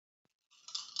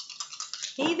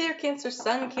Hey there, Cancer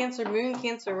Sun, Cancer Moon,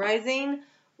 Cancer Rising.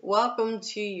 Welcome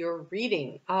to your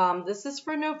reading. This is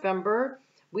for November.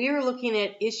 We are looking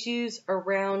at issues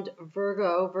around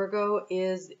Virgo. Virgo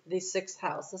is the 6th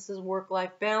house. This is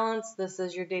work-life balance. This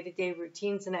is your day-to-day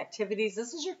routines and activities.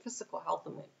 This is your physical health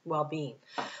and well-being.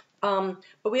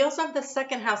 But we also have the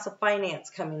 2nd house of finance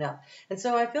coming up. And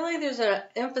so I feel like there's an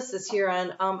emphasis here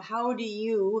on how do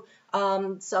you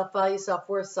self-value,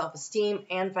 self-worth, self-esteem,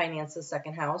 and finance the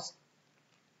 2nd house.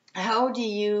 How do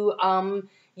you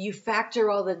you factor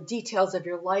all the details of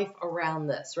your life around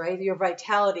this, right? Your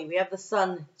vitality. We have the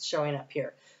sun showing up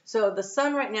here. So the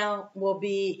sun right now will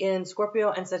be in Scorpio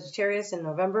and Sagittarius in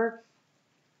November.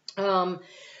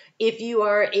 If you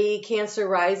are a Cancer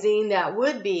rising, that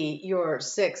would be your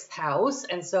 6th house.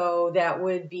 And so that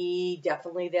would be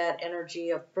definitely that energy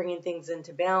of bringing things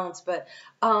into balance. But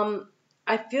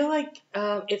I feel like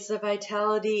it's the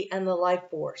vitality and the life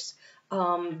force.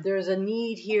 There's a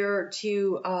need here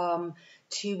to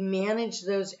manage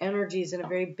those energies in a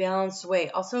very balanced way.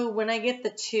 Also, when I get the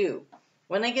two,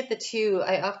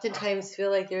 I oftentimes feel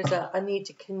like there's a need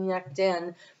to connect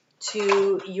in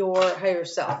to your higher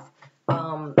self.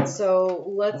 So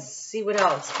let's see what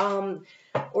else.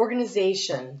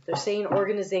 Organization. They're saying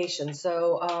organization.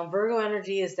 So Virgo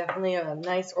energy is definitely a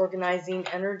nice organizing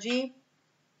energy.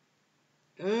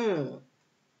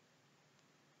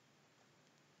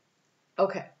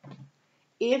 Okay,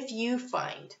 if you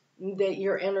find that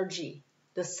your energy,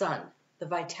 the sun, the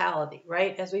vitality,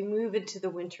 right, as we move into the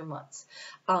winter months,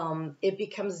 it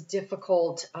becomes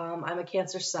difficult. I'm a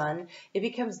Cancer sun. It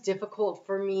becomes difficult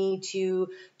for me to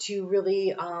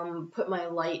really put my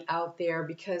light out there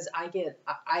because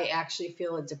I actually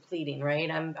feel it depleting, right?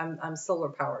 I'm solar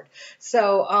powered.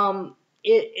 So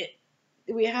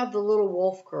we have the little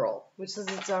wolf girl, which says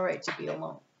it's all right to be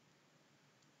alone.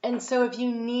 And so if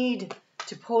you need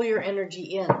to pull your energy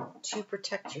in to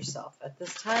protect yourself at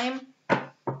this time,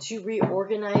 to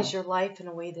reorganize your life in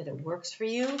a way that it works for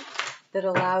you, that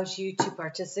allows you to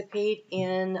participate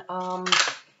in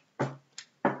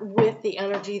with the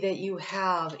energy that you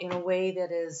have in a way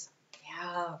that is,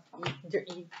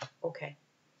 okay.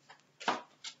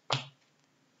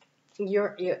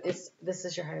 This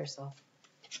is your higher self.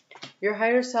 Your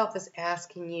higher self is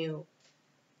asking you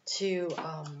to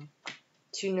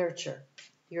nurture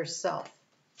yourself.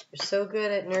 You're so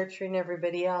good at nurturing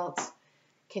everybody else.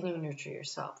 Can you nurture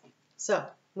yourself? So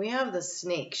we have the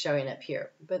snake showing up here,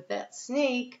 but that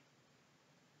snake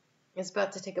is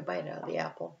about to take a bite out of the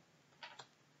apple.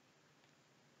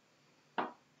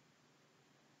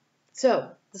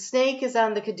 So the snake is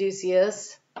on the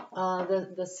caduceus,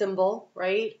 the symbol,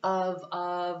 right,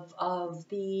 of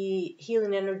the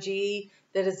healing energy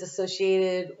that is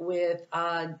associated with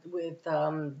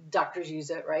doctors use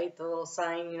it, right? The little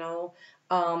sign,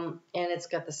 and it's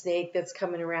got the snake that's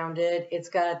coming around it. It's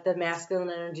got the masculine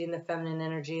energy and the feminine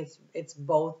energy. It's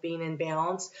both being in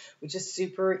balance, which is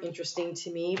super interesting to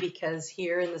me because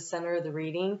here in the center of the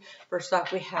reading, first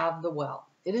off, we have the well.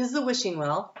 It is the wishing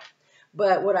well.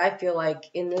 But what I feel like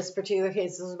in this particular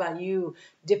case, this is about you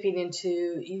dipping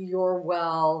into your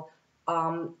well.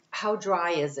 How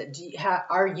dry is it?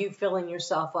 Are you filling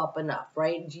yourself up enough,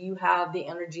 right? Do you have the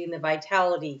energy and the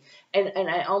vitality? And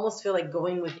I almost feel like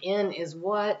going within is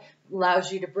what allows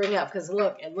you to bring up, because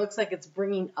look, it looks like it's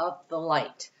bringing up the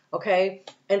light, okay?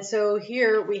 And so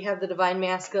here we have the divine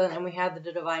masculine and we have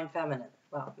the divine feminine.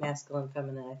 Well, masculine,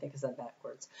 feminine, I think I said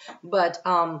backwards. But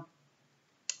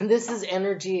this is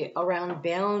energy around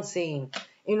balancing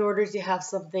in order to have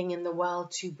something in the well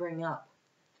to bring up,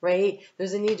 right?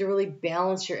 There's a need to really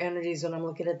balance your energies when I'm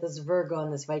looking at this Virgo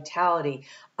and this vitality.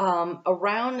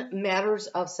 Around matters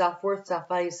of self-worth,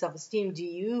 self-value, self-esteem, do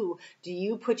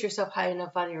you put yourself high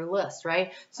enough on your list,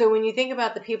 right? So when you think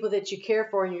about the people that you care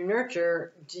for and you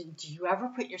nurture, do you ever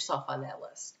put yourself on that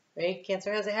list? Right?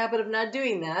 Cancer has a habit of not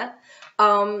doing that.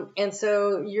 And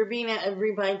so you're being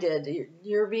reminded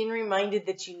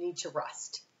that you need to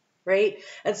rest, right?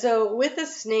 And so with the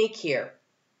snake here,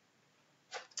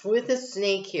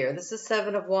 this is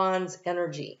 7 of Wands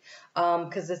energy,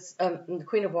 because it's the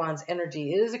Queen of Wands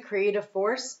energy. It is a creative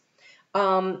force.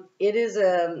 It is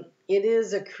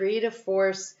a creative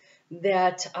force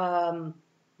that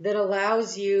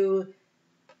allows you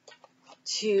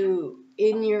to,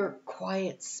 in your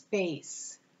quiet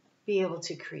space, be able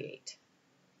to create.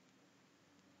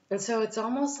 And so it's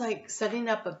almost like setting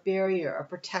up a barrier, a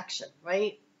protection,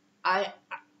 right? I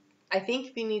think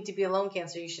if you need to be alone,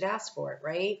 Cancer, you should ask for it,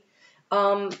 right?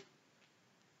 And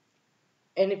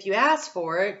if you ask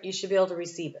for it, you should be able to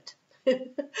receive it.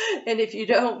 And if you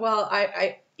don't, well,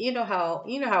 you know how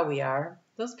we are.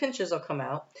 Those pinchers will come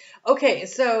out. Okay,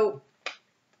 so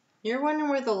You're wondering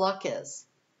where the luck is.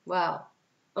 Well,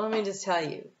 let me just tell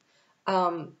you,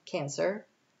 Cancer,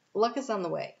 luck is on the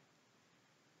way.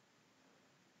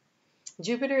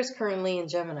 Jupiter is currently in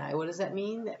Gemini. What does that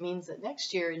mean? That means that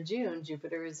next year in June,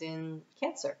 Jupiter is in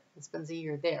Cancer and spends a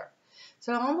year there.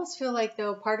 So I almost feel like,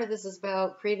 though, part of this is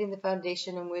about creating the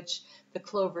foundation in which the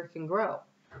clover can grow,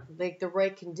 like the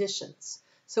right conditions.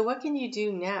 So what can you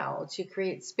do now to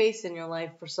create space in your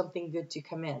life for something good to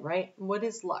come in, right? What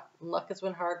is luck? Luck is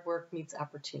when hard work meets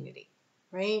opportunity,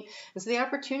 right? And so the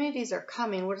opportunities are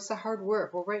coming. What is the hard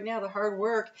work? Well, right now the hard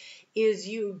work is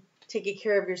you taking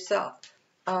care of yourself.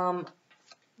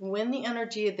 When the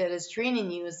energy that is draining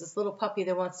you is this little puppy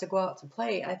that wants to go out to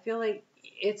play, I feel like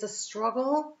it's a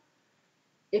struggle.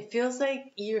 It feels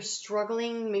like you're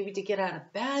struggling maybe to get out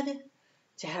of bed,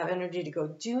 to have energy to go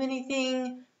do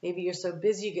anything. Maybe you're so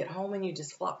busy you get home and you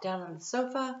just flop down on the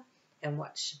sofa and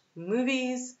watch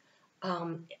movies.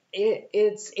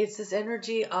 It's this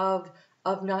energy of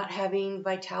not having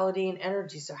vitality and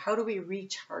energy. So how do we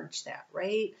recharge that,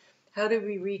 right? How do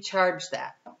we recharge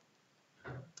that?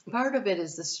 Part of it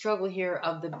is the struggle here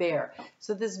of the bear.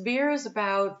 So this bear is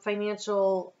about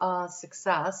financial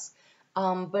success,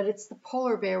 but it's the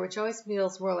polar bear, which always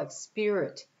feels more like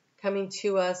spirit coming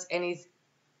to us, and he's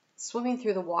swimming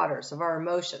through the waters of our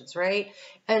emotions, right?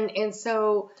 And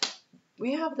so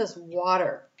we have this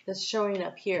water that's showing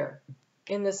up here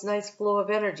in this nice flow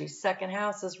of energy. Second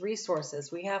house is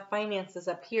resources. We have finances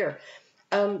up here.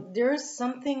 There's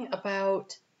something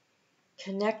about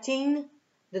connecting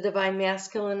the divine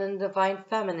masculine and divine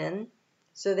feminine.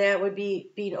 So that would be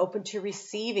being open to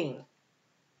receiving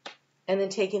and then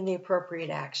taking the appropriate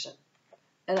action.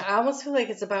 And I almost feel like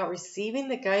it's about receiving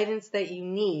the guidance that you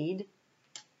need,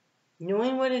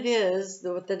 knowing what it is,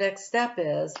 what the next step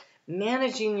is,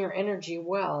 managing your energy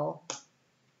well,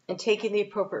 and taking the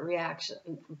appropriate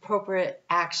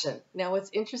action. Now, what's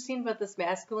interesting about this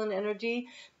masculine energy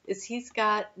is he's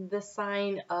got the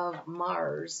sign of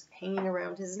Mars hanging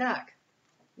around his neck.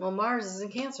 Well, Mars is in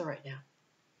Cancer right now.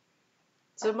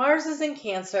 So Mars is in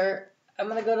Cancer. I'm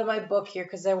going to go to my book here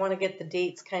because I want to get the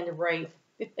dates kind of right.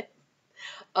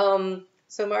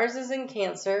 So Mars is in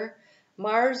Cancer.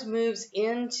 Mars moves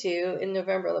in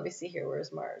November. Let me see here.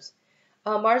 Where's Mars?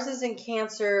 Mars is in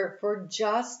Cancer for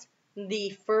just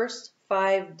the first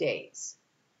 5 days.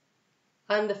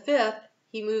 On the 5th,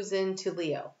 he moves into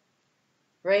Leo,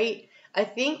 right? I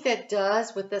think that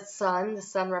does with the sun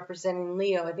representing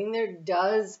Leo, I think there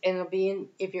does, and it'll be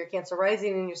if you're Cancer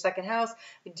rising in your second house,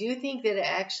 I do think that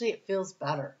it feels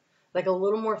better. Like a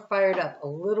little more fired up, a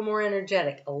little more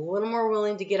energetic, a little more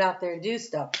willing to get out there and do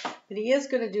stuff. But he is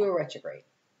going to do a retrograde.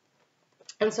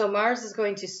 And so Mars is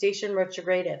going to station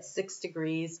retrograde at 6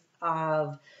 degrees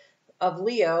of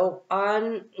Leo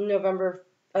on December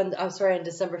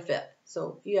 5th.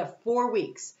 So you have 4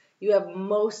 weeks. You have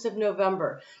most of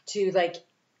November to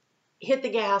hit the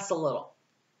gas a little.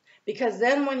 Because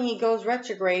then when he goes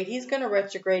retrograde, he's going to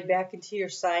retrograde back into your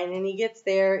sign, and he gets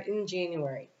there in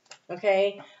January.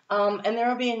 Okay? And there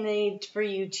will be a need for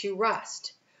you to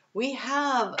rest. We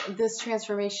have this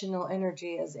transformational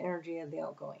energy as energy of the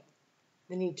outgoing.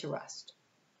 The need to rest.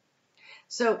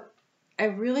 So I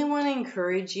really want to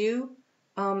encourage you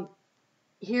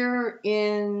here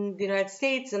in the United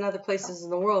States and other places in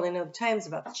the world. I know the time's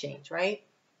about to change, right?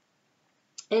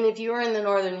 And if you are in the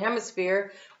Northern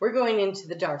Hemisphere, we're going into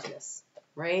the darkness,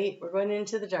 right? We're going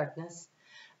into the darkness.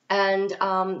 And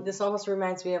this almost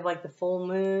reminds me of the full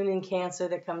moon in Cancer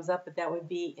that comes up, but that would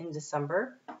be in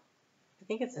December. I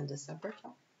think it's in December.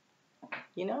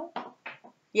 You know?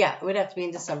 Yeah, it would have to be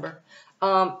in December.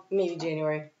 Maybe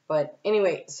January. But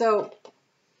anyway, so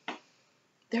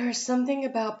there is something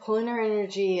about pulling our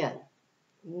energy in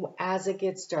as it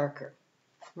gets darker,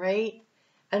 right?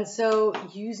 And so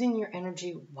using your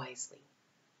energy wisely.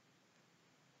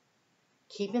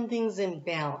 Keeping things in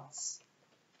balance.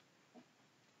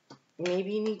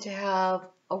 Maybe you need to have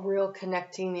a real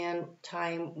connecting in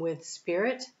time with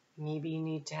spirit. Maybe you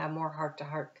need to have more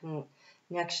heart-to-heart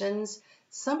connections.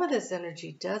 Some of this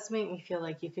energy does make me feel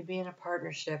like you could be in a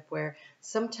partnership where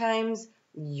sometimes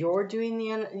you're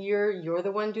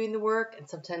the one doing the work, and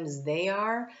sometimes they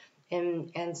are,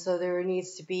 and so there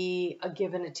needs to be a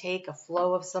give and a take, a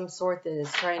flow of some sort that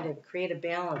is trying to create a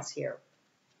balance here.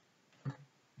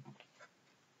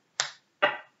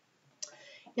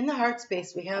 In the heart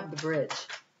space, we have the bridge.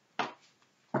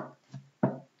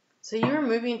 So you're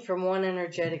moving from one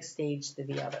energetic stage to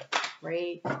the other,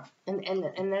 right?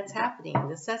 And that's happening.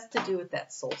 This has to do with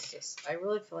that solstice. I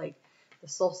really feel like the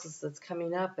solstice that's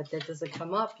coming up, but that doesn't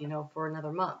come up, for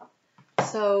another month.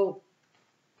 So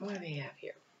what do we have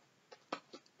here?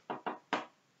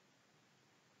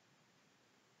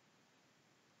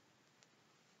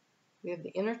 We have the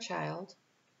inner child.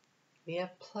 We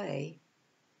have play.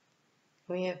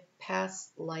 We have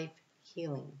past life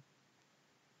healing.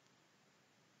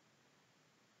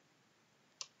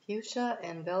 Fuchsia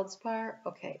and Veldspar,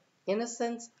 okay.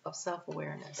 Innocence of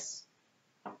self-awareness,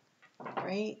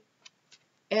 right?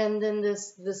 And then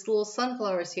this little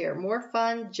sunflower is here. More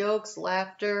fun, jokes,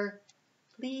 laughter.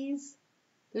 Please.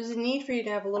 There's a need for you to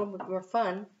have a little bit more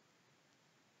fun.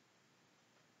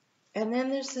 And then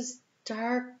there's this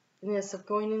darkness of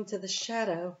going into the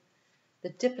shadow, the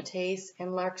Dipotace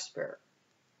and Larkspur.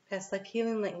 Past life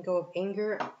healing, letting go of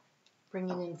anger,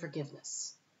 bringing in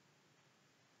forgiveness.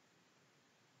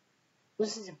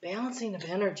 This is a balancing of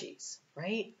energies,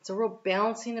 right? It's a real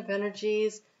balancing of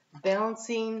energies,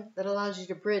 balancing that allows you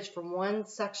to bridge from one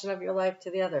section of your life to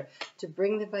the other, to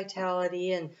bring the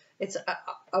vitality, and it's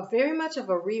a very much of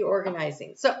a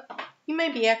reorganizing. So you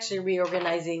may be actually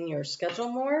reorganizing your schedule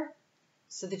more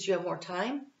so that you have more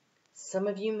time. Some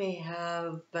of you may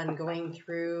have been going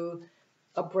through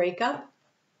a breakup,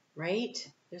 right?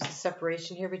 There's a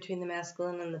separation here between the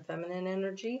masculine and the feminine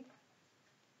energy.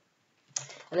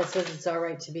 And it says it's all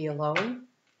right to be alone.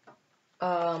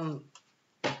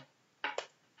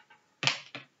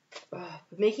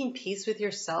 Making peace with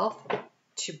yourself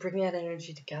to bring that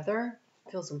energy together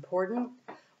feels important.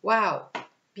 Wow.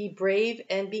 Be brave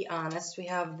and be honest. We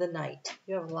have the Knight.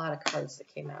 You have a lot of cards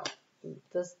that came out.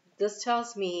 This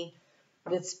tells me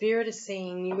that Spirit is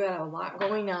saying you got a lot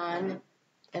going on,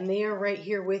 and they are right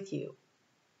here with you.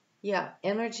 Yeah,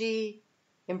 energy,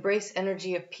 embrace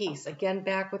energy of peace. Again,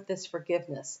 back with this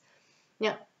forgiveness.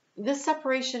 Now, this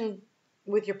separation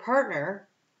with your partner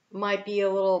might be a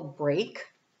little break,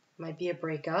 might be a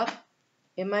breakup.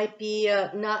 It might be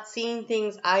not seeing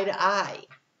things eye to eye,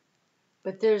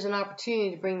 but there's an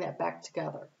opportunity to bring that back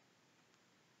together.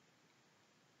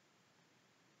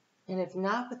 And if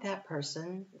not with that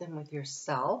person, then with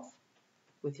yourself,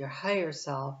 with your higher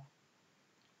self,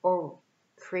 or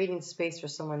creating space for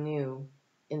someone new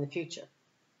in the future.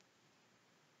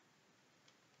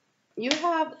 You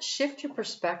have shift your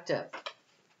perspective.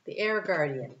 The air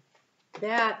guardian.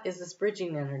 That is this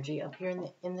bridging energy up here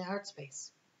in the heart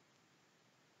space.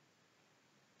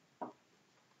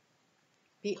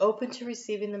 Be open to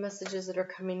receiving the messages that are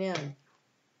coming in.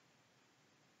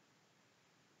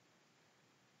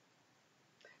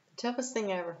 The toughest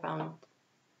thing I ever found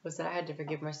was that I had to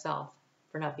forgive myself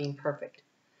for not being perfect.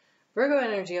 Virgo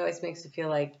energy always makes you feel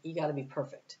like you got to be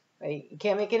perfect, right? You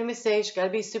can't make any mistakes. You got to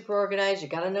be super organized. You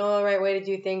got to know the right way to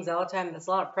do things all the time. That's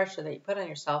a lot of pressure that you put on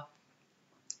yourself.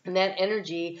 And that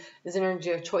energy is an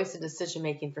energy of choice and decision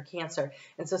making for Cancer.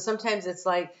 And so sometimes it's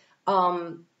like,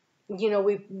 you know,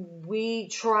 we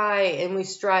try and we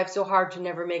strive so hard to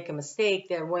never make a mistake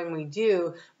that when we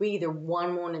do, we either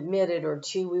one, won't admit it, or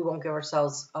two, we won't give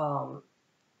ourselves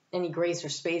any grace or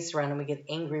space around, and we get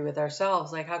angry with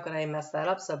ourselves. Like, how could I mess that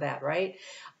up so bad, right?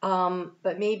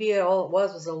 But maybe all it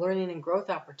was a learning and growth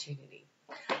opportunity.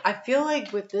 I feel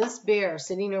like with this bear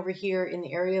sitting over here in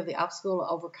the area of the obstacle to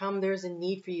overcome, there's a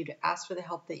need for you to ask for the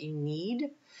help that you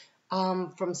need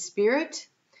from Spirit.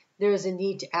 There's a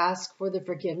need to ask for the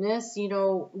forgiveness, you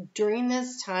know, during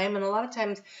this time. And a lot of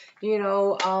times, you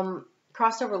know,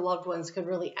 crossover loved ones could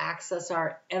really access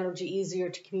our energy easier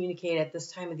to communicate at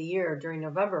this time of the year during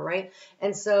November, right?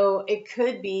 And so it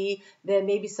could be that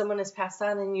maybe someone has passed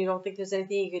on and you don't think there's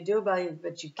anything you can do about it,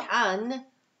 but you can.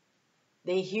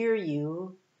 They hear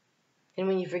you. And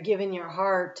when you forgive in your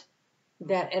heart,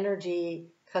 that energy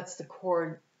cuts the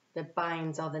cord that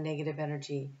binds all the negative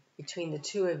energy between the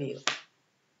two of you.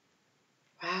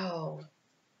 Wow.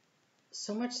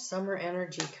 So much summer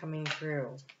energy coming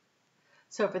through.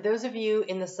 So for those of you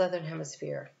in the Southern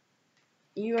Hemisphere,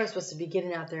 you are supposed to be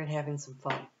getting out there and having some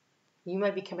fun. You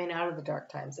might be coming out of the dark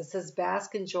times. It says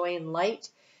bask in joy and light.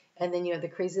 And then you have the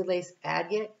crazy lace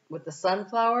agate with the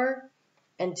sunflower.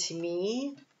 And to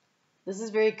me, this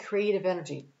is very creative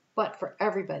energy. But for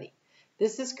everybody,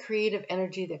 this is creative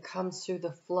energy that comes through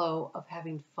the flow of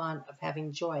having fun, of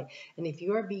having joy. And if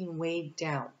you are being weighed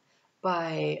down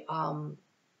by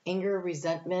anger,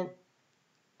 resentment,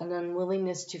 an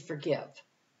unwillingness to forgive,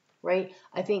 right?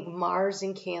 I think Mars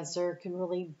in Cancer can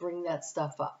really bring that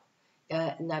stuff up.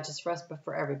 Not just for us, but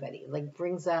for everybody. Like,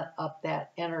 brings that up,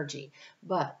 that energy.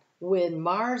 But when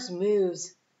Mars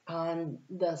moves on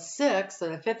the 6th, or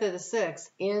the 5th of the 6th,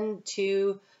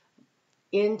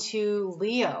 into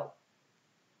Leo,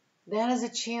 that is a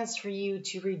chance for you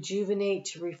to rejuvenate,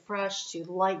 to refresh, to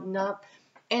lighten up,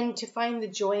 and to find the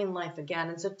joy in life again.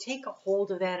 And so take a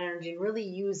hold of that energy, really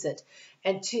use it,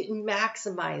 and to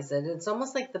maximize it. It's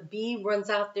almost like the bee runs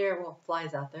out there, well,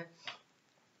 flies out there,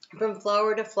 from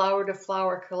flower to flower to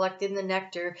flower, collecting the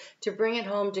nectar to bring it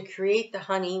home to create the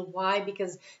honey. Why?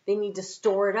 Because they need to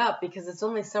store it up, because it's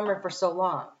only summer for so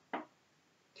long.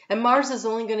 And Mars is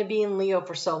only going to be in Leo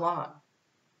for so long,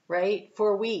 right?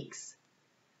 4 weeks.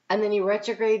 And then he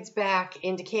retrogrades back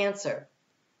into Cancer.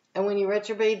 And when he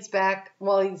retrogrades back,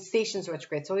 well, he stations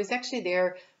retrograde. So he's actually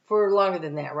there for longer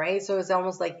than that, right? So it's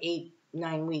almost like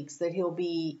 8-9 weeks that he'll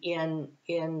be in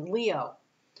Leo.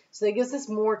 So that gives us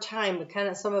more time, but kind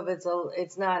of some of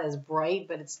it's not as bright,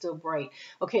 but it's still bright.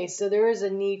 Okay, so there is a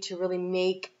need to really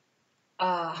make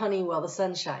honey while the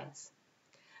sun shines.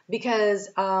 Because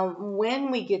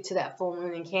when we get to that full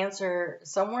moon in Cancer,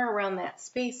 somewhere around that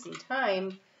space and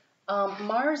time,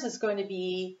 Mars is going to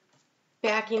be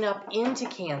backing up into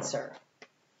Cancer.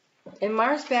 And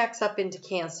Mars backs up into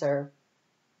Cancer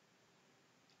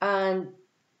on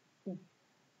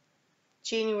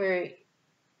January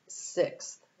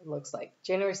 6th, it looks like.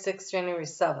 January 6th, January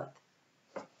 7th.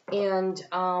 And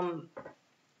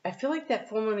I feel like that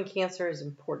full moon in Cancer is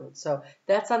important. So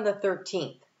that's on the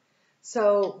 13th.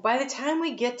 So by the time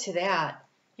we get to that,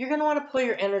 you're going to want to pull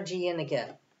your energy in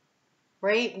again,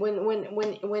 right?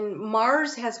 When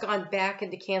Mars has gone back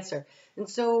into Cancer. And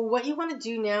so what you want to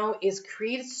do now is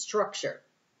create a structure,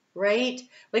 right?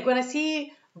 Like when I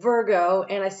see Virgo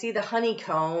and I see the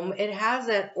honeycomb, it has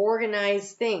that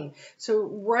organized thing. So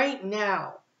right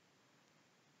now,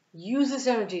 use this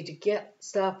energy to get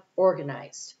stuff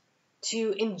organized,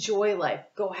 to enjoy life,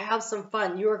 go have some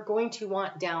fun. You're going to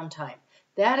want downtime.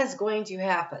 That is going to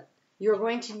happen. You're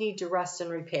going to need to rest and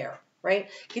repair, right?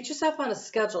 Get yourself on a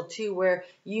schedule too, where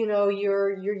you're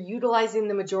utilizing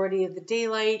the majority of the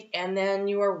daylight, and then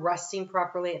you are resting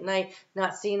properly at night,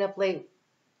 not staying up late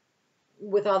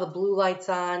with all the blue lights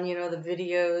on, the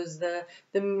videos, the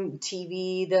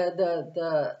TV,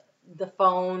 the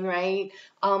phone, right?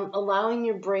 Allowing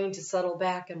your brain to settle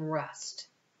back and rest.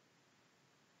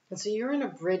 And so you're in a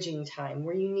bridging time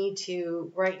where you need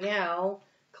to, right now,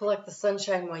 collect the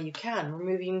sunshine while you can. We're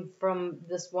moving from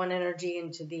this one energy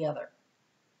into the other.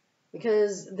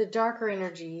 Because the darker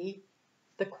energy,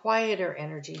 the quieter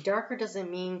energy, darker doesn't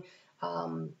mean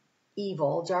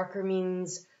evil. Darker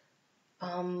means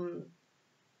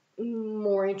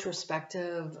more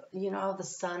introspective. The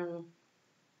sun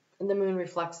and the moon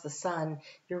reflects the sun.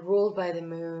 You're ruled by the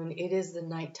moon. It is the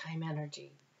nighttime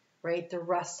energy, right? The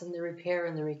rest and the repair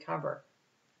and the recover.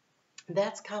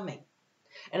 That's coming.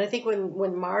 And I think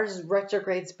when Mars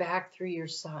retrogrades back through your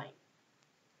sign,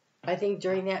 I think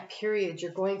during that period,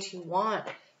 you're going to want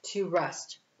to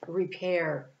rest,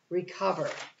 repair, recover,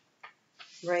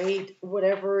 right?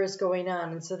 Whatever is going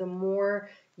on. And so the more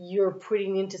you're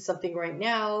putting into something right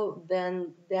now,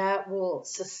 then that will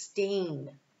sustain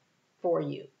for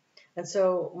you. And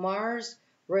so Mars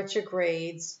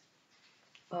retrogrades,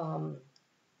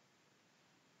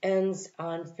 ends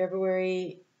on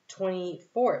February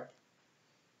 24th.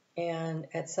 And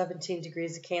at 17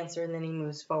 degrees of Cancer, and then he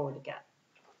moves forward again.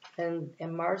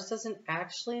 And Mars doesn't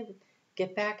actually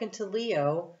get back into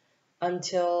Leo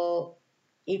until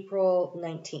April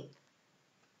 19th.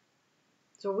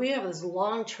 So we have this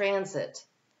long transit.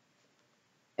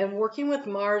 And working with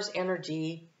Mars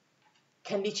energy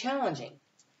can be challenging.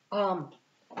 But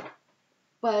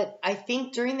I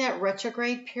think during that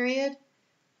retrograde period,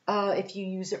 if you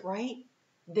use it right,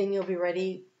 then you'll be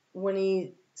ready when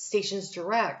he stations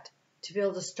direct to be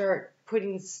able to start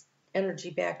putting energy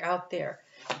back out there.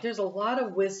 There's a lot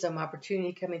of wisdom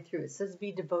opportunity coming through. It says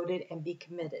be devoted and be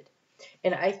committed.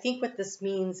 And I think what this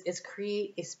means is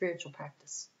create a spiritual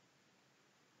practice,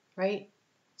 right?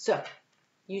 So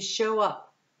you show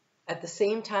up at the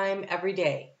same time every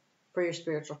day for your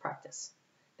spiritual practice.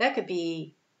 That could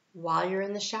be while you're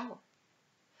in the shower.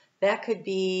 That could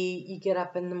be you get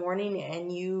up in the morning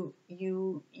and you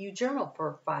journal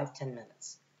for 5-10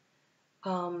 minutes.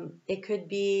 It could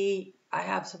be, I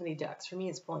have so many decks. For me,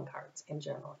 it's pulling cards and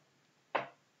journaling.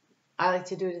 I like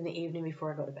to do it in the evening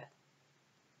before I go to bed.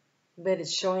 But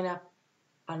it's showing up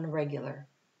on the regular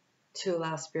to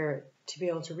allow Spirit to be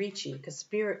able to reach you, because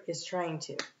Spirit is trying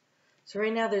to. So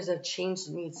right now there's a change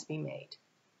that needs to be made.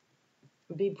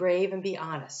 Be brave and be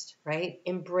honest, right?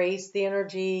 Embrace the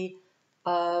energy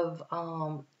of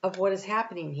what is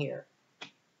happening here.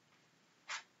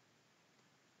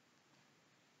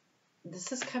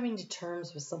 This is coming to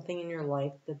terms with something in your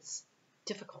life that's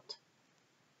difficult.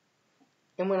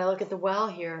 And when I look at the well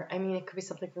here, I mean, it could be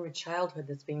something from your childhood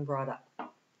that's being brought up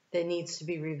that needs to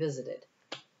be revisited.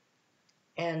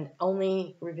 And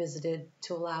only revisited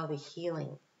to allow the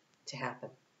healing to happen,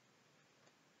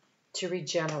 to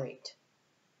regenerate,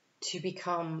 to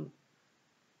become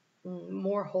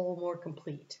more whole, more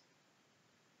complete.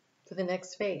 for the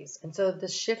next phase. And so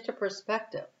this shift of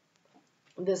perspective,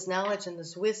 this knowledge and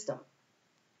this wisdom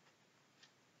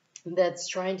that's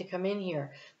trying to come in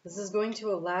here, this is going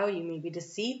to allow you maybe to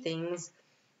see things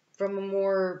from a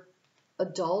more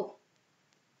adult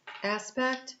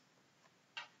aspect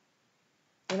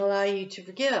and allow you to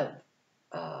forgive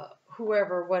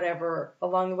whoever, whatever,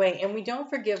 along the way. And we don't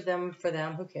forgive them for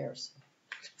them. Who cares?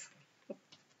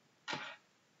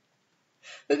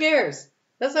 Who cares?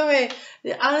 That's the way,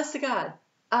 honest to God.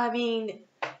 I mean,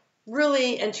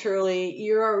 really and truly,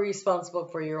 you are responsible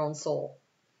for your own soul.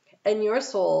 And your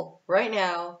soul, right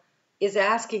now, is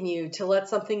asking you to let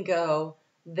something go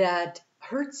that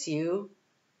hurts you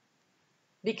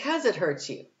because it hurts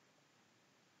you.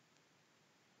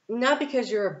 Not because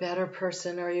you're a better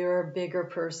person or you're a bigger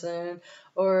person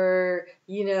or,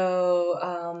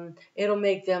 it'll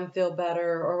make them feel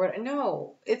better or what.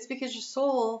 No, it's because your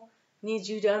soul needs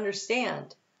you to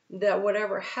understand that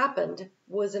whatever happened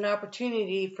was an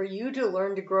opportunity for you to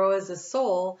learn to grow as a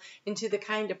soul into the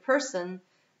kind of person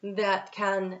that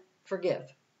can forgive.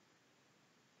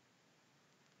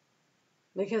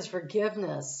 Because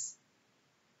forgiveness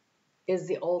is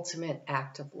the ultimate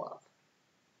act of love.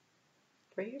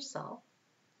 For yourself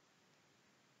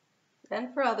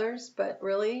and for others, but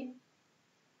really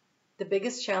the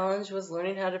biggest challenge was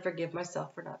learning how to forgive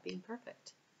myself for not being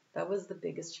perfect. That was the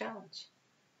biggest challenge.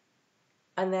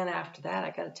 And then after that,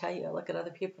 I got to tell you, I look at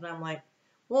other people and I'm like,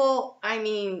 well, I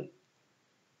mean,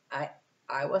 I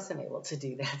wasn't able to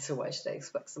do that, so why should I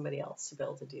expect somebody else to be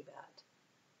able to do that?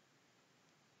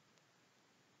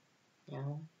 You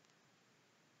know?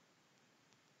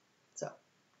 So,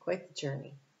 quite the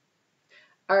journey.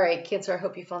 All right, Cancer, I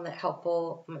hope you found that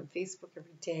helpful. I'm on Facebook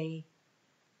every day.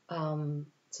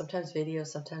 Sometimes videos,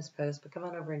 sometimes posts, but come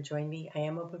on over and join me. I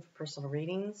am open for personal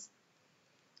readings.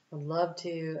 I'd love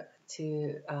to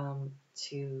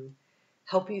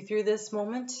help you through this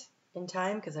moment in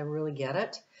time because I really get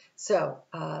it. So,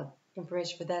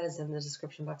 information for that is in the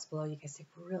description box below. You guys take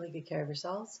really good care of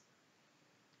yourselves.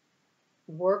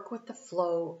 Work with the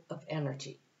flow of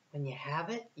energy. When you have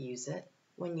it, use it.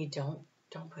 When you don't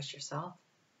push yourself.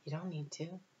 You don't need to.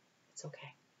 It's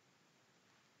okay.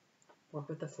 Work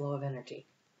with the flow of energy.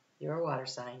 You're a water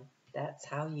sign. That's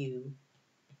how you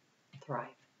thrive.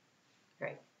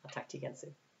 Great. I'll talk to you again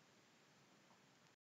soon.